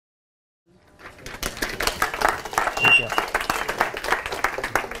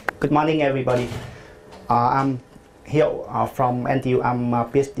Good morning, everybody. I'm here from NTU. I'm a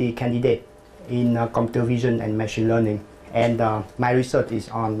PhD candidate in computer vision and machine learning, and my research is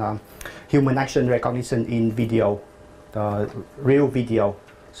on human action recognition in video, the real video.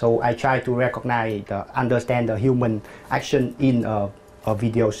 So I try to recognize, understand the human action in a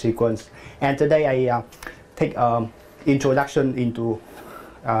video sequence. And today I take introduction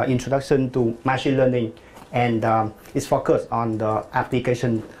to machine learning, and it's focused on the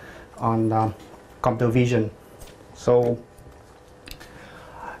application on computer vision. So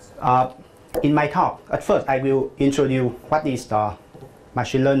in my talk, at first I will introduce what is the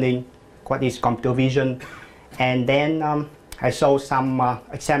machine learning, what is computer vision, and then I show some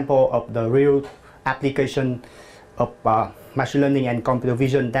example of the real application of machine learning and computer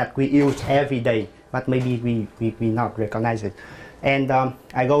vision that we use every day, but maybe we not recognize it. And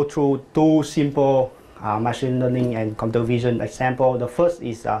I go through two simple machine learning and computer vision example. The first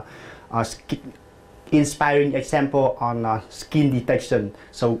is inspiring example on skin detection.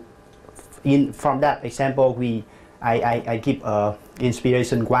 So from that example, I give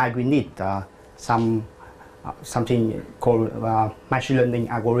inspiration why we need something called machine learning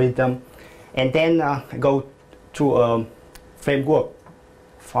algorithm, and then go through a framework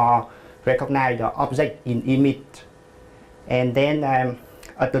for recognize the object in image, and then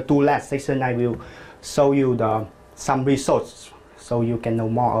at the two last section I will show you some results so you can know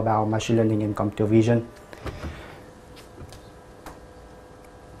more about machine learning and computer vision.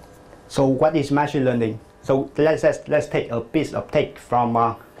 So what is machine learning? So let's take a piece of text from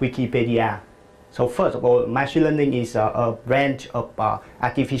Wikipedia. So first of all, machine learning is a branch of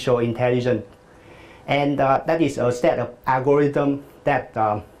artificial intelligence, and that is a set of algorithms that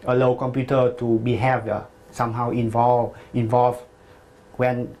allow computer to behave somehow involved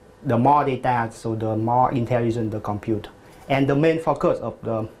when the more data, so the more intelligent the compute. And the main focus of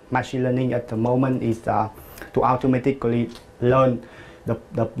the machine learning at the moment is to automatically learn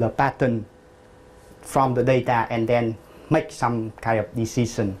the pattern from the data and then make some kind of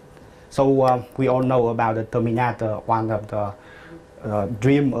decision. So we all know about the Terminator, one of the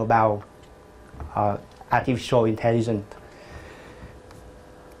dream about artificial intelligence.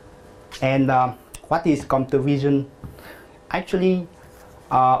 And what is computer vision? Actually,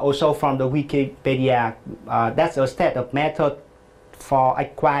 also from the Wikipedia, that's a set of method for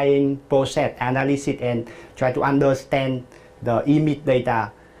acquiring, process, analysis, and try to understand the image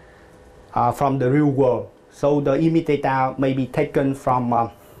data from the real world. So the image data may be taken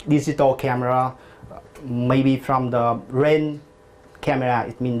from digital camera, maybe from the range camera.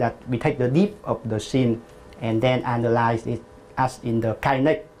 It means that we take the depth of the scene and then analyze it as in the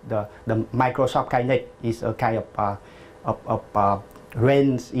Kinect. The Microsoft Kinect is a kind of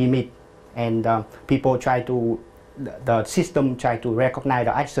range image, and people try to, the system try to recognize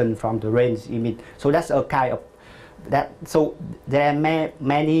the action from the range image. So that's a kind of that. So there are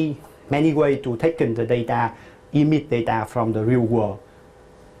many ways to take the data, image data from the real world.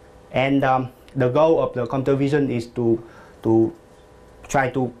 And the goal of the computer vision is to try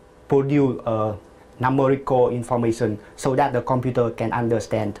to produce numerical information so that the computer can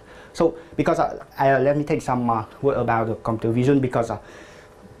understand. So because let me take some word about the computer vision, because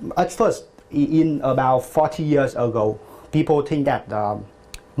at first, in about 40 years ago, people think that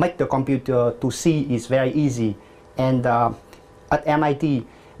make the computer to see is very easy. And at MIT,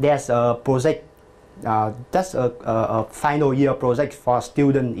 there's a project, that's a final year project for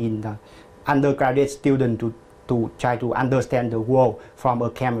students in undergraduate students to try to understand the world from a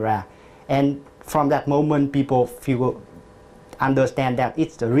camera. And from that moment, people understand that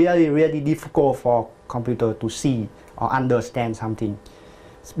it's really difficult for computer to see or understand something,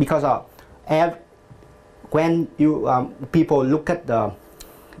 because when you people look at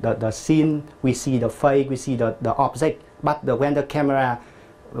the scene, we see the face, we see the object, but when the camera,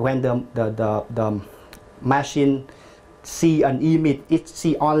 when the machine see an image, it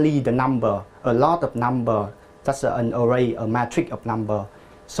see only the number, a lot of number, just an array, a matrix of number.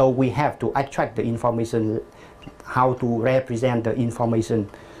 So we have to extract the information, how to represent the information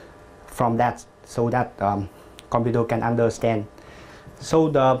from that, so that computer can understand. So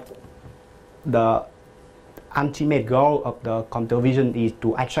the ultimate goal of the computer vision is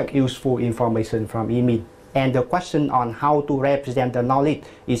to extract useful information from image. And the question on how to represent the knowledge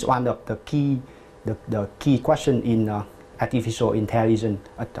is one of the key question in artificial intelligence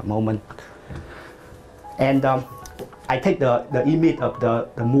at the moment. And I take the image of the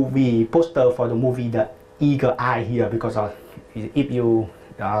movie poster for the movie The Eagle Eye here, because if you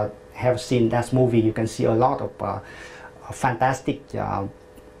have seen that movie, you can see a lot of fantastic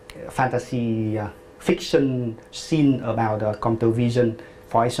fantasy fiction scene about computer vision.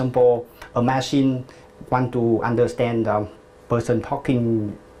 For example, a machine want to understand the person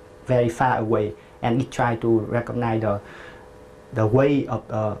talking very far away, and it try to recognize the way of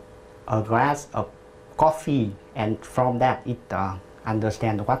a glass of coffee, and from that it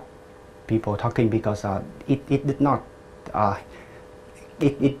understand what people talking, because it did not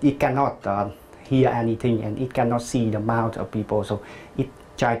it cannot hear anything, and it cannot see the mouth of people, so it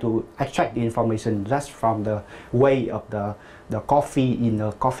try to extract the information just from the way of the coffee in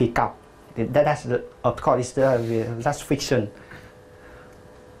the coffee cup. That's the, of course, that's fiction.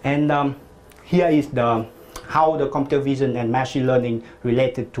 And here is the how the computer vision and machine learning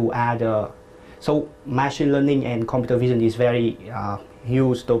related to other. So machine learning and computer vision is very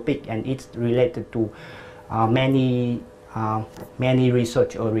huge topic, and it's related to many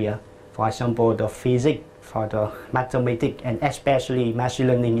research area. For example, the physics, for the mathematics, and especially machine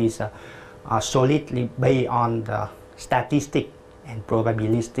learning is solidly based on the statistic and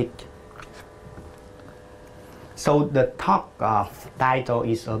probabilistic. So the talk title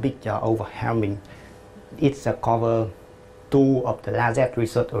is a bit overwhelming. It's a cover two of the largest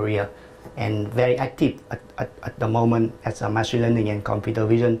research area and very active at the moment as a machine learning and computer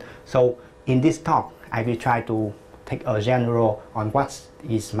vision. So in this talk, I will try to take a general on what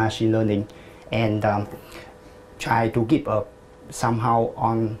is machine learning, and try to give a somehow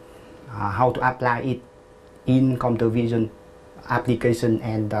on how to apply it in computer vision application,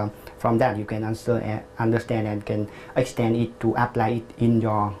 and from that you can understand and can extend it to apply it in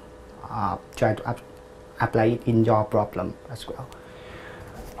your try to apply it in your problem as well.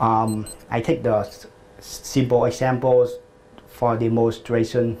 I take the simple examples for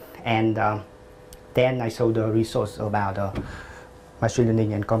demonstration, and then I show the results about machine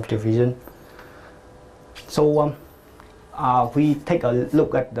learning and computer vision. So we take a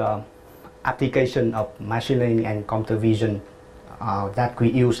look at the application of machine learning and computer vision that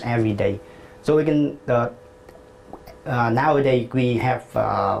we use every day. So we can nowadays we have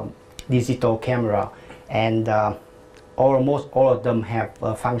digital camera, and almost all of them have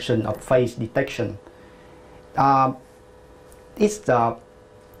a function of face detection. It's the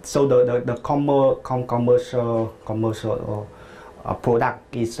so the commercial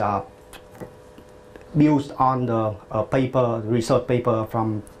product is built on the research paper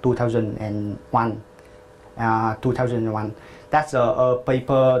from 2001. That's a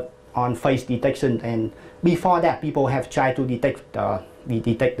paper on face detection, and before that people have tried to detect the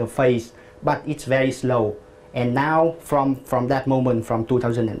face, but it's very slow. And now from that moment, from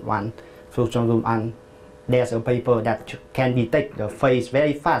 2001, there's a paper that can detect the face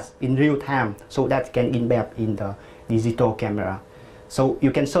very fast in real time, so that can embed in the digital camera. So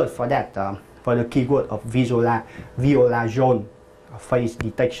you can search for that for the keyword of visualization face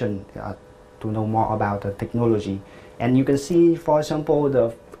detection to know more about the technology. And you can see, for example,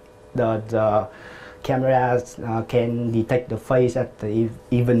 the cameras can detect the face that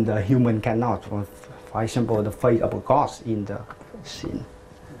even the human cannot. For example, the face of a ghost in the scene.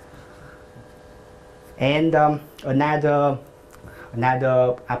 And another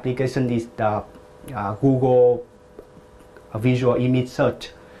application is the Google visual image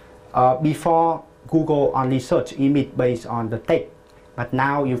search. Before, Google only search image based on the text, but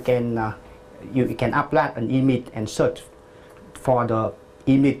now you can upload an image and search for the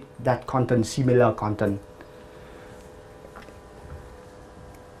image that contains similar content.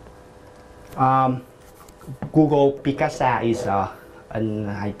 Google Picasa is I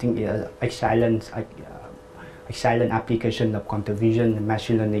think excellent application of computer vision and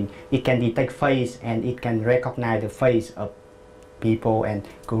machine learning. It can detect face, and it can recognize the face of people and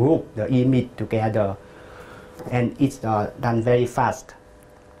group the image together, and it's done very fast.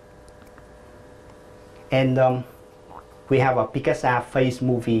 And we have a Picasa face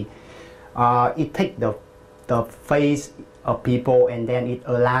movie. It takes the face of people, and then it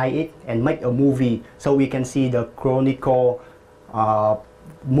align it and make a movie, so we can see the chronicle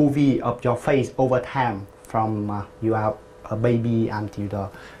movie of your face over time, from you are a baby until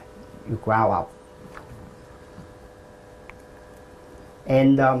you grow up.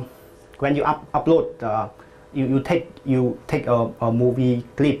 And when you upload, you take a movie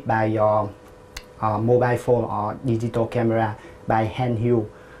clip by your mobile phone or digital camera by handheld.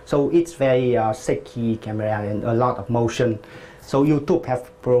 So it's very shaky camera and a lot of motion. So YouTube have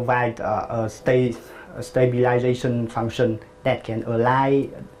provide a stabilization function that can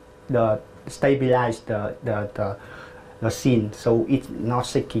stabilize the scene, so it's not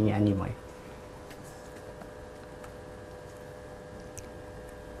shaking anyway.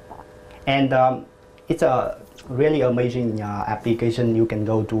 And it's a really amazing application. You can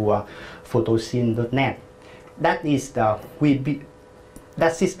go to photoscene.net. That is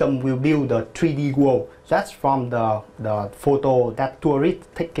that system will build the 3D world. That's from the photo that tourists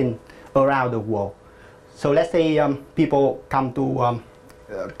taken around the world. So let's say people come to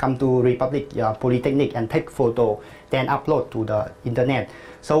Republic Polytechnic and take photo, then upload to the internet.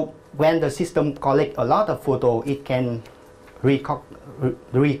 So when the system collect a lot of photo, it can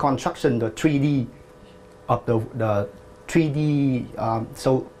reconstruction the 3D of the 3D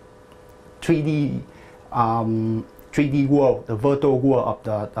 3D world, the virtual world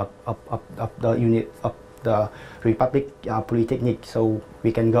of the unit of the Republic Polytechnic. So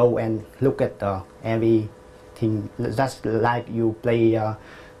we can go and look at everything. That's like you play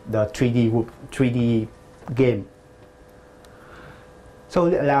the 3D game.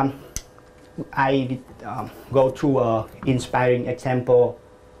 So I go through an inspiring example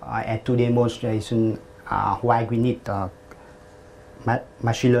and to demonstration why we need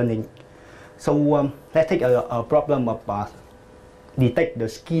machine learning. So let's take a problem of detect the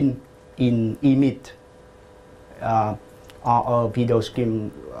skin in image or a video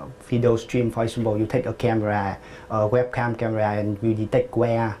stream. For example, you take a camera, a webcam camera, and you detect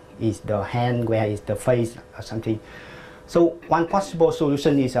where is the hand, where is the face, or something. So one possible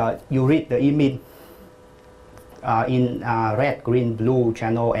solution is you read the image in red, green, blue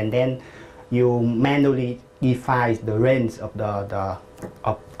channel, and then you manually define the range of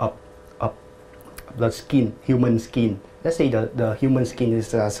the skin, human skin. Let's say the human skin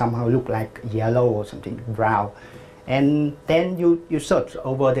is somehow look like yellow or something, brown, and then you search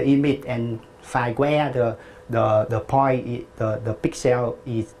over the image and find where the point, the pixel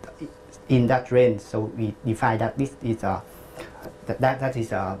is in that range. So we define that this is that is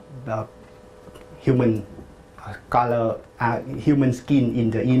the human color, human skin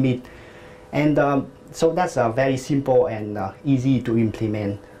in the image, and so that's very simple and easy to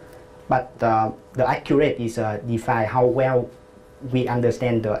implement. But the accurate is define how well we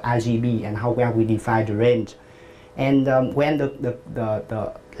understand the RGB and how well we define the range. And when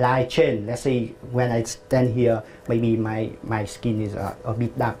the light change, let's say when I stand here, maybe my skin is a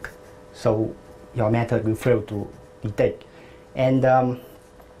bit dark, so your method will fail to detect. And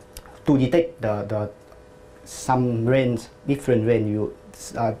to detect the some range, different range,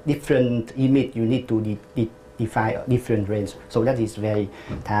 different image, you need to define a different range. So that is very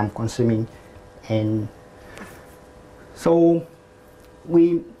time consuming. And so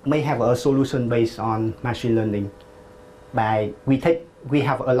we may have a solution based on machine learning. By we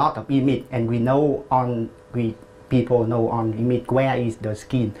have a lot of image and people know on image where is the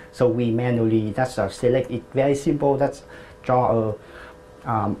skin. So we manually select it. Very simple. That's draw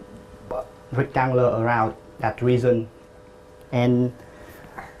a rectangle around that region, and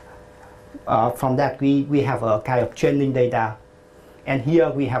from that we have a kind of training data. And here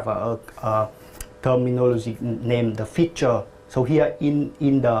we have a terminology named the feature. So here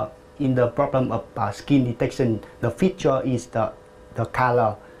in the problem of skin detection, the feature is the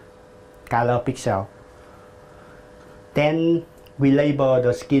color pixel. Then we label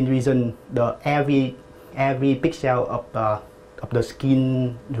the skin region, every pixel of the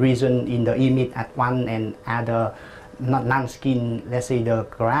skin region in the image at 1 and other non-skin, let's say the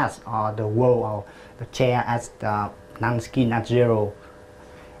grass or the wall or the chair as the non-skin at 0.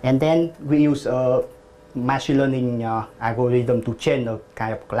 And then we use a machine learning algorithm to change a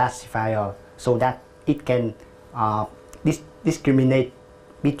kind of classifier so that it can discriminate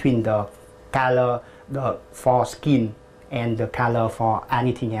between the color for skin and the color for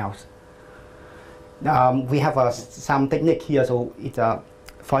anything else. We have some technique here. So it's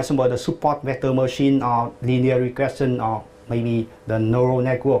for example, the support vector machine or linear regression, or maybe the neural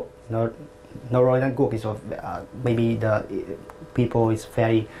network. Neural network is maybe the people is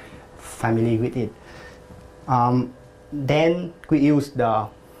very familiar with it. Then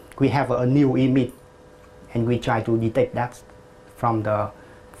we have a new image, and we try to detect that from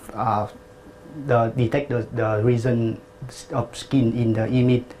detect the region of skin in the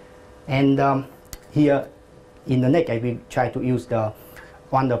image. And here in the next, I will try to use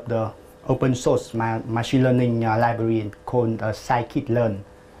one of the open source machine learning library called scikit-learn.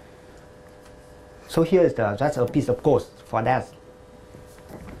 So here is that's a piece of code for that.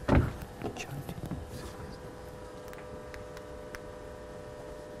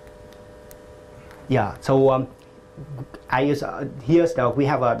 Yeah, so I use here's we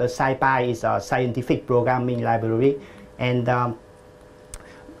have the SciPy is a scientific programming library, and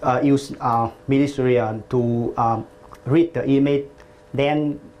use Ministerial to read the image.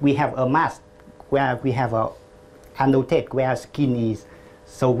 Then we have a mask where we have annotate where skin is.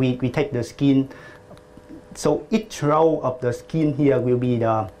 So we take the skin. So each row of the skin here will be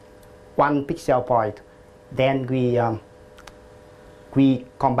the 1 pixel point. Then we we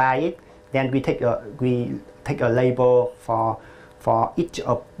combine it, then we take a label for each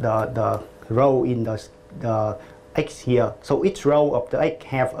of the row in the X here. So each row of the X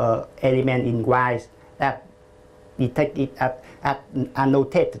have a element in Y that we take it at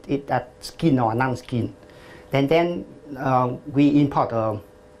annotate it as skin or non-skin. Then we import a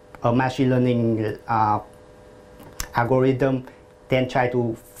machine learning algorithm, then try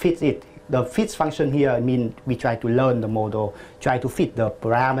to fit it. The fit function here means we try to learn the model, try to fit the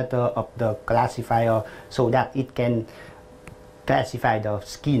parameter of the classifier so that it can classify the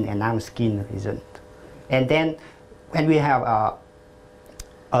skin and non-skin result. And then when we have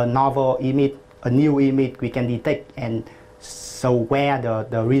a novel image, a new image, we can detect and so where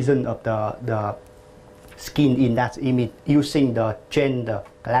the region of the skin in that image using the gender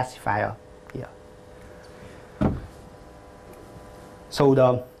classifier here. So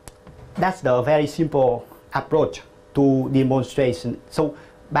that's the very simple approach to demonstration. So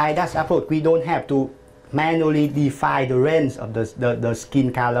by that approach, we don't have to manually define the range of the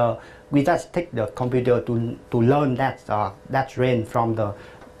skin color. We just take the computer to learn that range from the,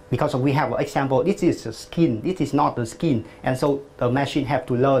 because we have an example, this is the skin, this is not the skin, and so the machine have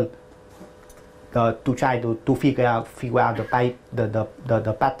to learn to try to figure out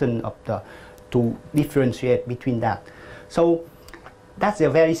the pattern of to differentiate between that. So that's a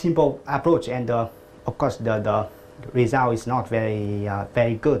very simple approach, and of course the result is not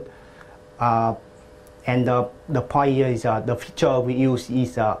very good. And the point here is the feature we use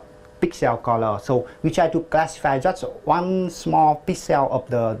is pixel color. So we try to classify just one small pixel of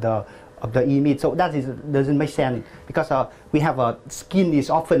the image. So that doesn't make sense, because we have a skin is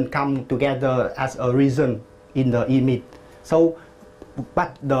often come together as a region in the image. So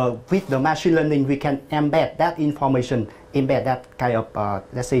but with the machine learning, we can embed that information, embed that kind of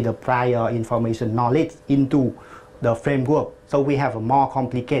let's say the prior information knowledge into the framework. So we have a more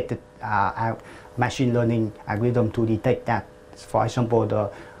complicated machine learning algorithm to detect that. For example, the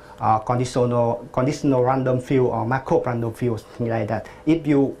conditional random field or Markov random field, something like that. If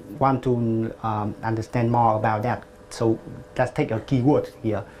you want to understand more about that, so let's take a keyword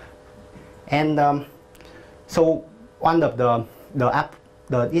here. And so one of the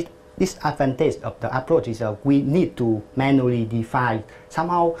disadvantage of the approach is we need to manually define.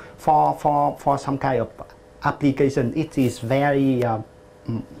 Somehow for some kind of application, it is very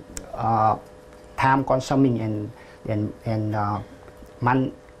time consuming and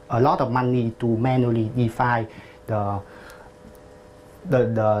a lot of money to manually define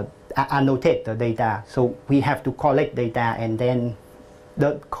annotate the data. So we have to collect data, and then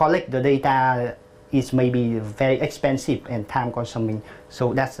collect the data is maybe very expensive and time consuming.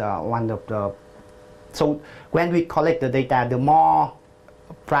 So that's one of the, so when we collect the data, the more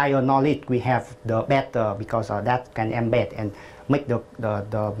prior knowledge we have, the better, because that can embed and make the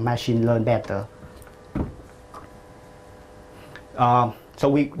machine learn better. So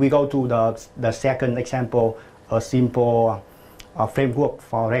we go to the second example, a simple framework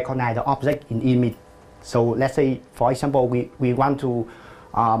for recognize the object in image. So let's say, for example, we want to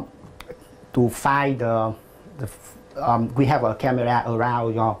find we have a camera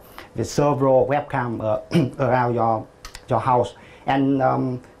around the several webcam around your house, and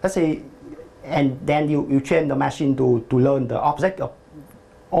let's say, and then you train the machine to learn the object of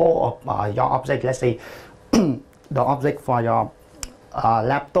all of your object. Let's say the object for your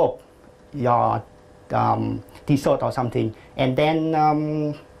laptop, your t-shirt or something, and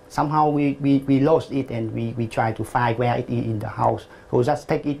then somehow we lost it, and we try to find where it is in the house. So just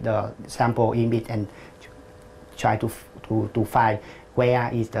take it the sample image and try to find where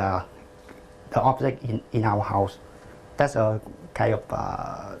is the object in our house. That's a kind of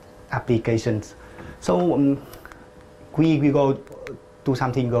applications. So we go to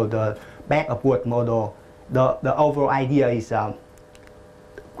something called the back of word model. The overall idea is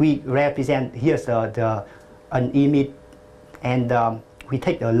we represent, here's an image, and we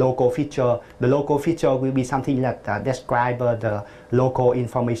take the local feature. The local feature will be something that describe the local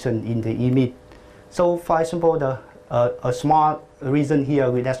information in the image. So for example, a small region here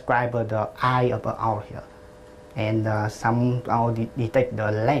we describe the eye of the owl here, and somehow detect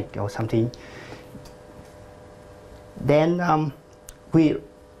the leg or something. Then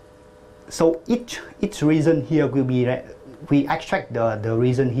so each region here will be, we extract the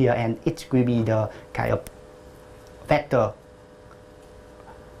region here, and it will be the kind of vector.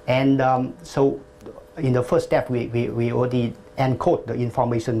 And so in the first step, we already encode the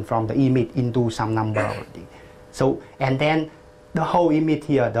information from the image into some number already. So, and then the whole image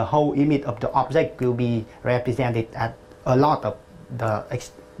here, the whole image of the object will be represented at a lot of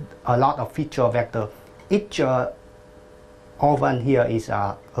feature vector. Each all one here is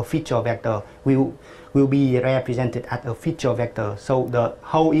a feature vector, will be represented as a feature vector. So the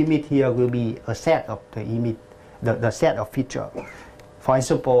whole image here will be a set of the image, the set of feature. For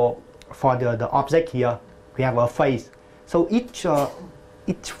example, for the object here, we have a face. So each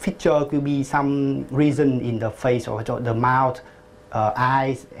feature will be some reason in the face, or the mouth,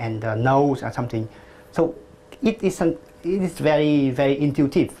 eyes, and the nose, or something. So it is very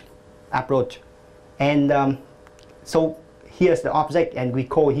intuitive approach. And so here's the object, and we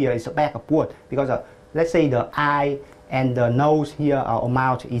call here is a bag of wood, because let's say the eye and the nose here or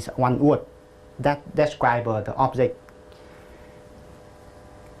mouth is one word that describe the object.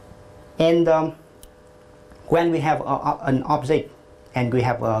 And when we have an object and we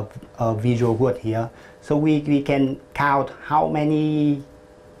have a visual word here, so we can count how many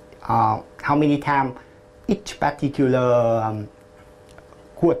times each particular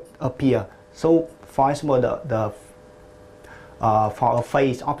word appear. So for example, for a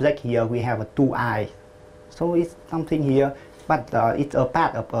face object here, we have two eyes. So it's something here, but it's a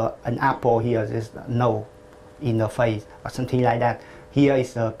part of an apple here. There's no in the face or something like that. Here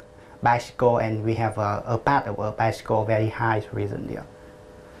is a bicycle, and we have a part of a bicycle, very high reason here.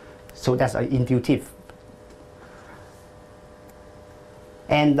 So that's intuitive.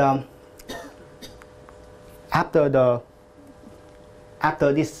 And after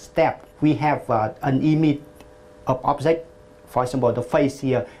this step, we have an image of object. For example, the face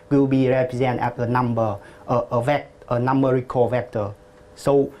here will be represented as a number, a numerical vector.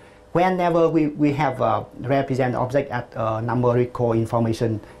 So whenever we have represent object as numerical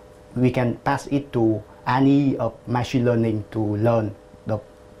information, we can pass it to any machine learning to learn, to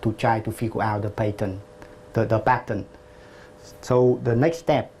try to figure out the pattern, the pattern. So the next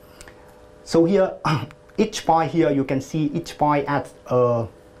step. So here, each point here, you can see each point as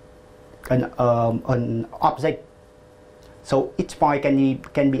an object. So each point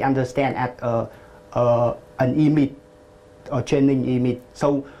can be understand as an image, a training image.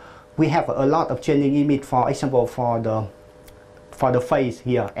 So we have a lot of training image, for example, for the face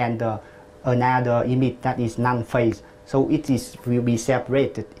here, and another image that is non-face. So will be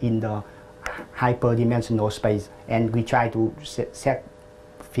separated in the hyperdimensional space, and we try to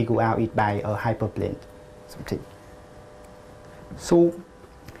figure out it by a hyperplane, something. So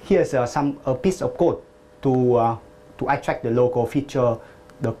here's a piece of code to extract the local feature.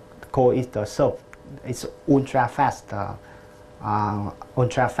 The code is the surf. It's ultra fast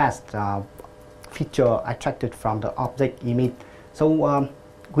feature extracted from the object image. So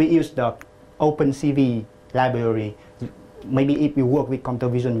we use the OpenCV library. Maybe if you work with computer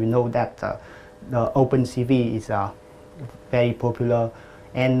vision, you know that the OpenCV is very popular,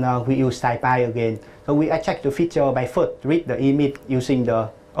 and we use SciPy again. So we extract the feature by first read the image using the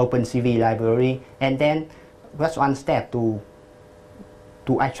OpenCV library, and then that's one step to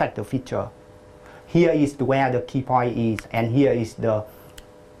extract the feature. Here is where the key point is, and here is the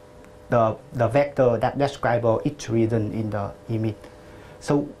vector that describes each region in the image.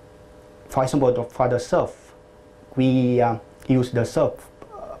 So for example, for the surf, we use the surf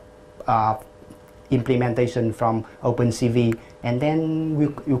implementation from OpenCV, and then we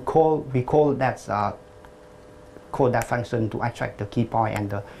call that function to extract the key point and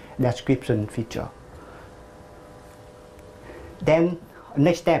the description feature. Then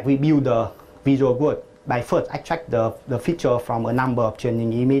next step, we build the visual word by first extract the feature from a number of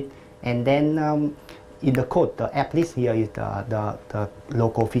training image, and then in the code, the app list here is the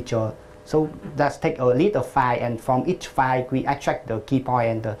local feature. So let's take a little file, and from each file we extract the key point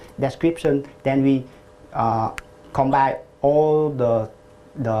and the description. Then we combine all the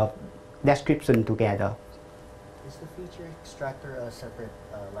description together. Is the feature extractor a separate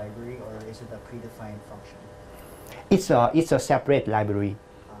library, or is it a predefined function? It's a separate library.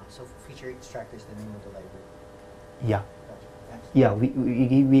 So feature extractor is the name of the library. Yeah. Gotcha. Yeah.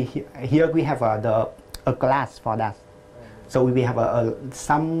 Here we have a class for that. So we have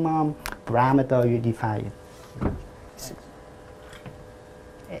some parameter you define.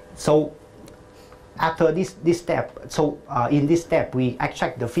 So after this step, so in this step we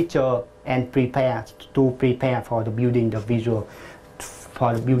extract the feature and prepare for the building the visual,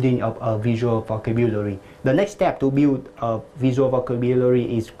 for the building of a visual vocabulary. The next step to build a visual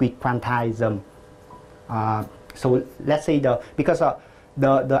vocabulary is with quantism. So let's say because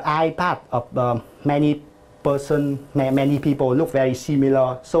the eye part of many people look very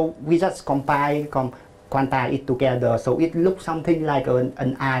similar, so we just quantize it together, so it looks something like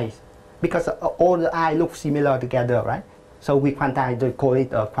an eye, because all the eye look similar together, right? So we quantize, call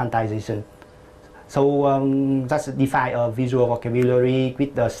it a quantization. So just define a visual vocabulary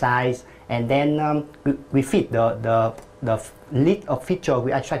with the size, and then we fit the the list of feature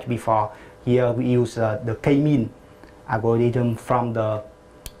we extract before. Here we use the k-mean algorithm from the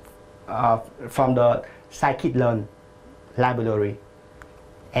scikit-learn library,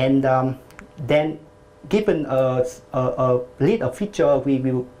 and then given a list of feature, we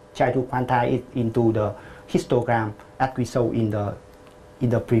will try to quantize it into the histogram that we saw in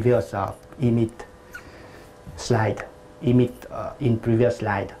the previous image slide. In previous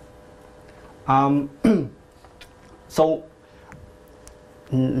slide. So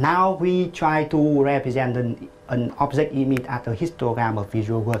now we try to represent an object image as a histogram of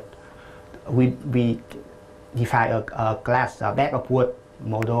visual word. We define a class bag of word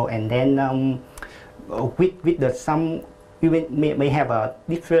model, and then with the some we may have a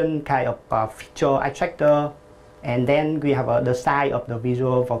different kind of feature extractor, and then we have the size of the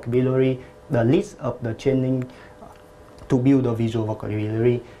visual vocabulary, the list of the training to build the visual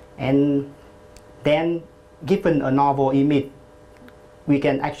vocabulary, and then given a novel image, we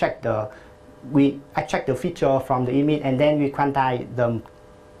can extract the feature from the image, and then we quantize them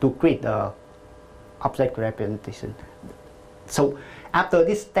to create the object representation. So after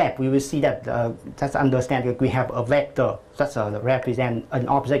this step, we will see that just understand that we have a vector that represent an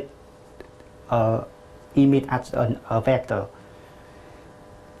object image as a vector.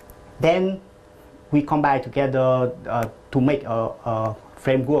 Then we combine together to make a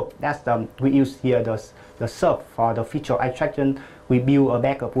framework. That's we use here the SERP for the feature extraction. We build a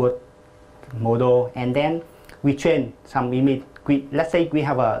bag of word model, and then we train some image. Let's say we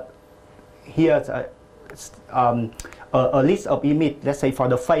have here's a list of image, let's say for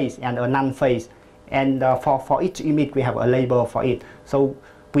the face and a non-face, and for each image we have a label for it. So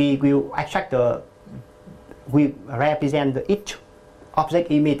we will extract we represent each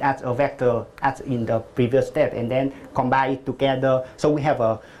object image as a vector as in the previous step, and then combine it together. So we have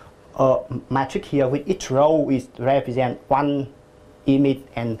a matrix here with each row is represent one image,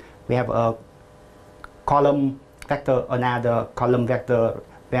 and we have a column vector, another column vector,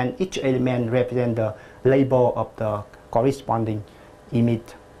 when each element represents the label of the corresponding image.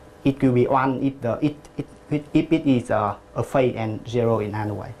 It will be 1 if it is a face, and 0 in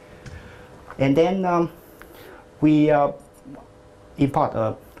another way. And then we import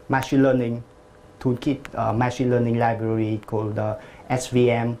a machine learning toolkit, machine learning library called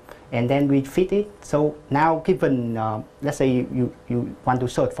SVM, and then we fit it. So now given, let's say you want to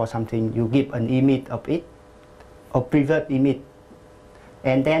search for something, you give an image of it, a previous image,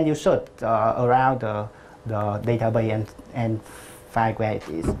 and then you search around the database and find where it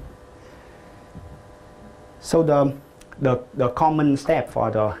is. So the common step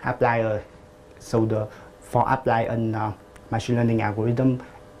for the applier, for apply a machine learning algorithm,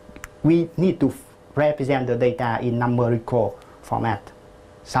 we need to represent the data in numerical format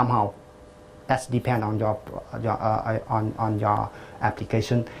somehow. That's depend on your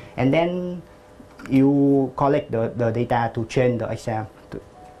application, and then you collect the data to train the exam, to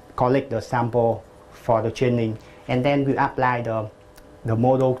collect the sample for the training, and then we apply the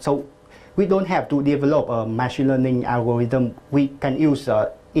model. So we don't have to develop a machine learning algorithm. We can use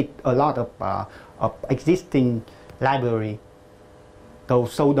a lot of existing library.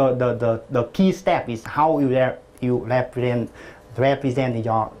 So the key step is how you represent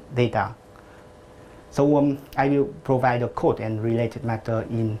your data. So I will provide the code and related matter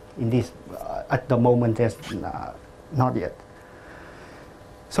in this. At the moment, there's not yet.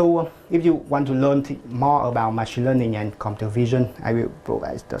 So if you want to learn more about machine learning and computer vision, I will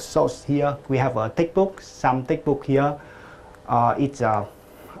provide the source here. We have a textbook, some textbook here. It's a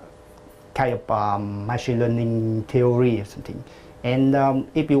kind of machine learning theory or something. And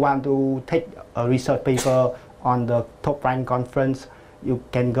if you want to take a research paper on the top rank conference, you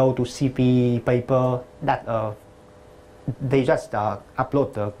can go to CP paper. That they just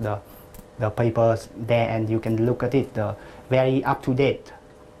upload the papers there, and you can look at it, very up to date.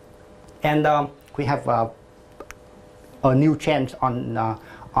 And we have a new trend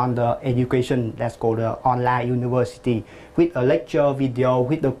on the education that's called the online university, with a lecture video,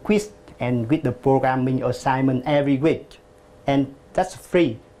 with the quiz, and with the programming assignment every week, and that's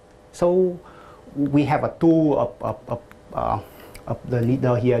free. So we have a tool of the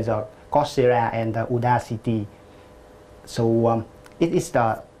leader here is Coursera and Udacity. So it is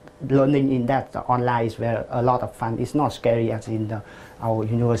the learning in that online is where a lot of fun. It's not scary as in our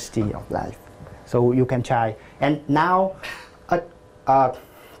University of Life. So you can try. And now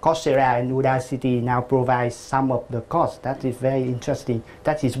Coursera and Udacity now provide some of the courses that is very interesting.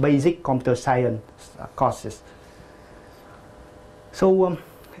 That is basic computer science courses. So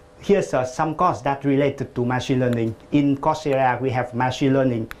here's some courses that related to machine learning. In Coursera, we have machine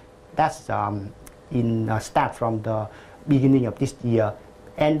learning. That's start from the beginning of this year,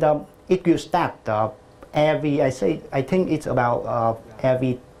 and it will start I think it's about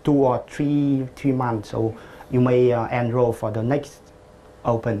every 2 or 3 months. So you may enroll for the next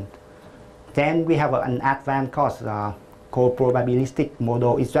open. Then we have an advanced course called probabilistic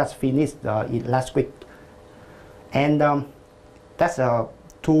model. It's just finished last week, and that's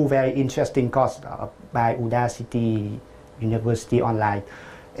two very interesting courses by Udacity University online.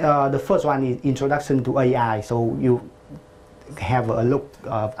 The first one is Introduction to AI. So you have a look,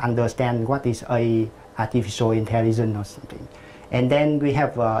 understand what is artificial intelligence or something. And then we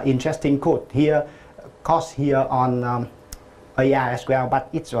have interesting course here on AI as well, but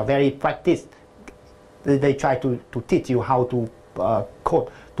it's a very practice. They try to teach you how to code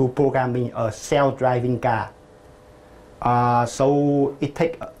to programming a self-driving car. So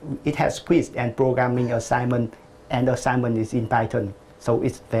it has quiz and programming assignment, and the assignment is in Python. So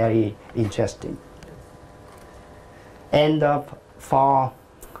it's very interesting. And for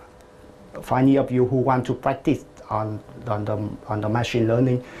any of you who want to practice on the machine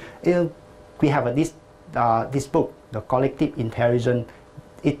learning, we have this book, The Collective Intelligence.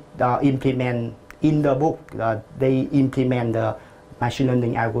 It implement in the book. They implement the machine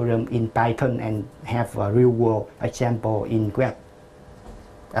learning algorithm in Python and have a real-world example in web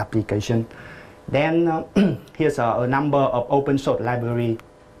application. Then here's a number of open source library.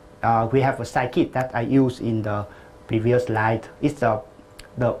 We have a scikit that I used in the previous slide. It's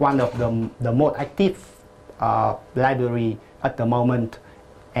one of the most active library at the moment,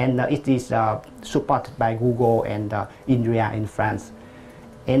 and it is supported by Google and India in France.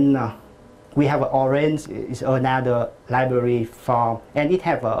 And we have Orange is another library and it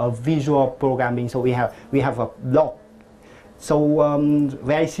have a visual programming. So we have a block. So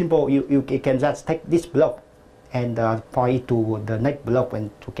very simple. You can just take this block and point it to the next block and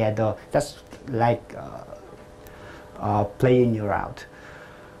together. That's like playing around.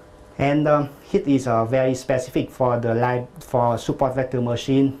 And it is very specific for for support vector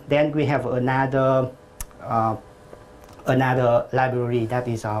machine. Then we have another library that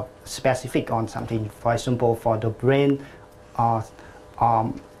is specific on something, for example, for the brain or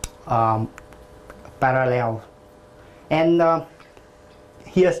parallel. And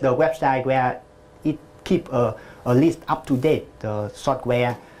here's the website where it keeps a list up to date, the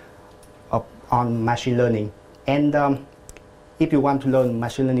software on machine learning. And if you want to learn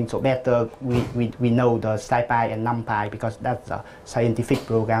machine learning so better, we know the SciPy and NumPy, because that's a scientific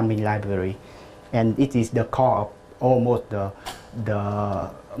programming library, and it is the core of almost the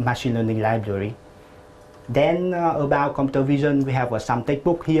machine learning library. Then about computer vision, we have some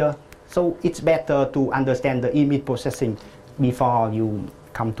textbook here. So it's better to understand the image processing before you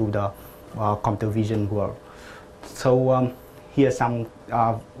come to the computer vision world. So here's some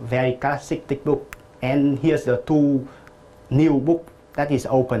very classic textbook, and here's the two new book that is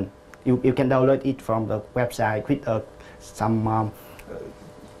open. You can download it from the website with some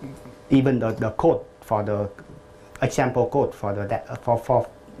even the code for the example code for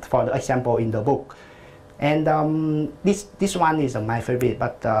the example in the book. And this one is my favorite,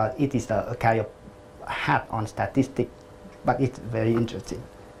 but it is a kind of hard on statistics, but it's very interesting.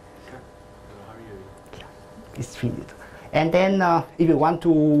 Yeah, it's finished. And then if you want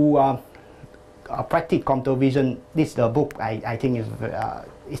to practice computer vision, this is the book I think is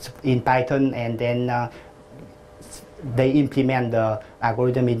it's in Python, and then they implement the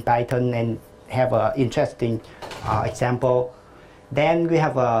algorithm in Python and have an interesting example. Then we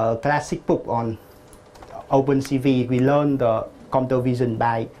have a classic book on OpenCV. We learn the computer vision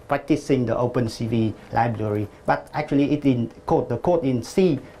by practicing the OpenCV library, but actually it in the code in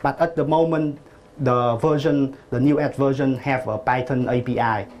C. But at the moment, the newest version have a Python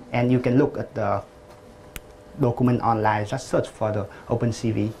API, and you can look at the document online. Just search for the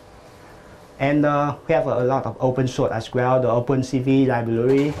OpenCV. And we have a lot of open source as well. The OpenCV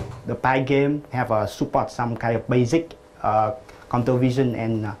library, the Pygame have support some kind of basic computer vision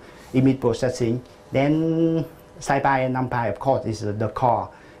and image processing. Then SciPy and NumPy, of course, is the core.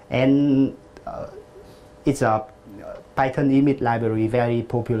 And it's a Python image library, very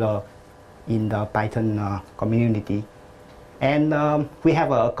popular in the Python community. And we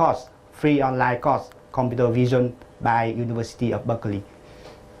have a course, free online course, Computer Vision by University of Berkeley,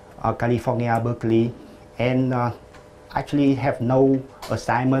 California, Berkeley. And actually have no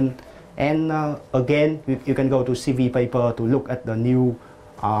assignment. And again, you can go to CV paper to look at the new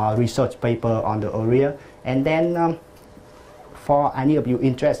research paper on the area. And then for any of you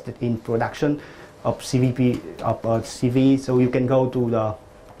interested in production of CV, so you can go to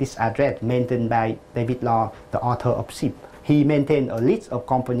this address maintained by David Law, the author of SIP. He maintained a list of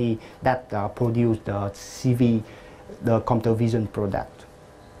companies that produce the CV the computer vision product.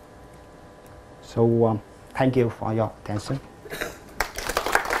 So thank you for your attention. I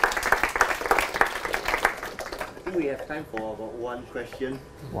think we have time for about one question.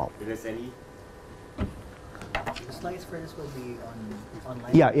 Wow. If there's any. The slides for this will be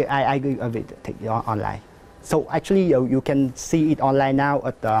online? Yeah, I will take it online. So actually, you can see it online now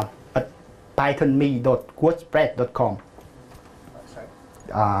at pythonme.wordpress.com. Sorry?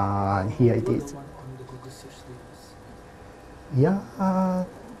 Here it is. Yeah.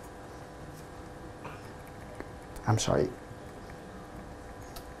 I'm sorry.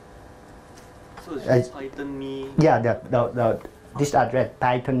 So it's just Python me. Yeah, this address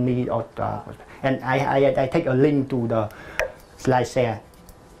pythonme and I take a link to the slide share,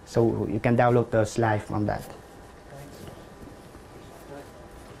 so you can download the slide from that.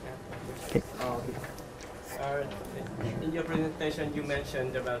 Okay. In your presentation, you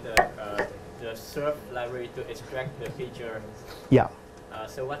mentioned about the surf library to extract the feature. Yeah.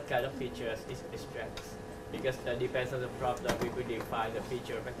 So what kind of features it extracts? Because that depends on the problem. We will define the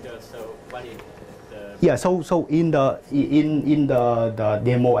feature vector. So what is the? Yeah. So in the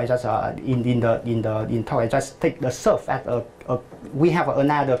demo, I just in talk I just take the surf as we have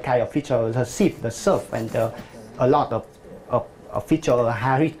another kind of feature, the shift, the surf, and a lot of feature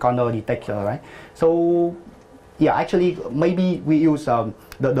Harris corner detector, right? So yeah, actually maybe we use the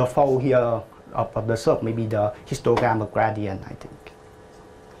fold here of the surf, maybe the histogram gradient, I think.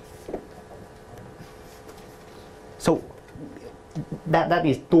 So that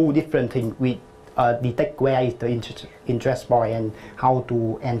is two different things. We detect where is the interest point and how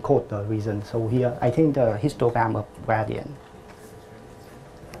to encode the reason. So here, I think the histogram of gradient.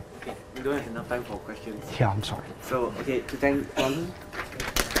 Okay, we don't have enough time for questions. Yeah, I'm sorry. So, okay, to thank Tran.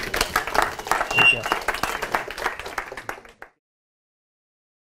 Thank you.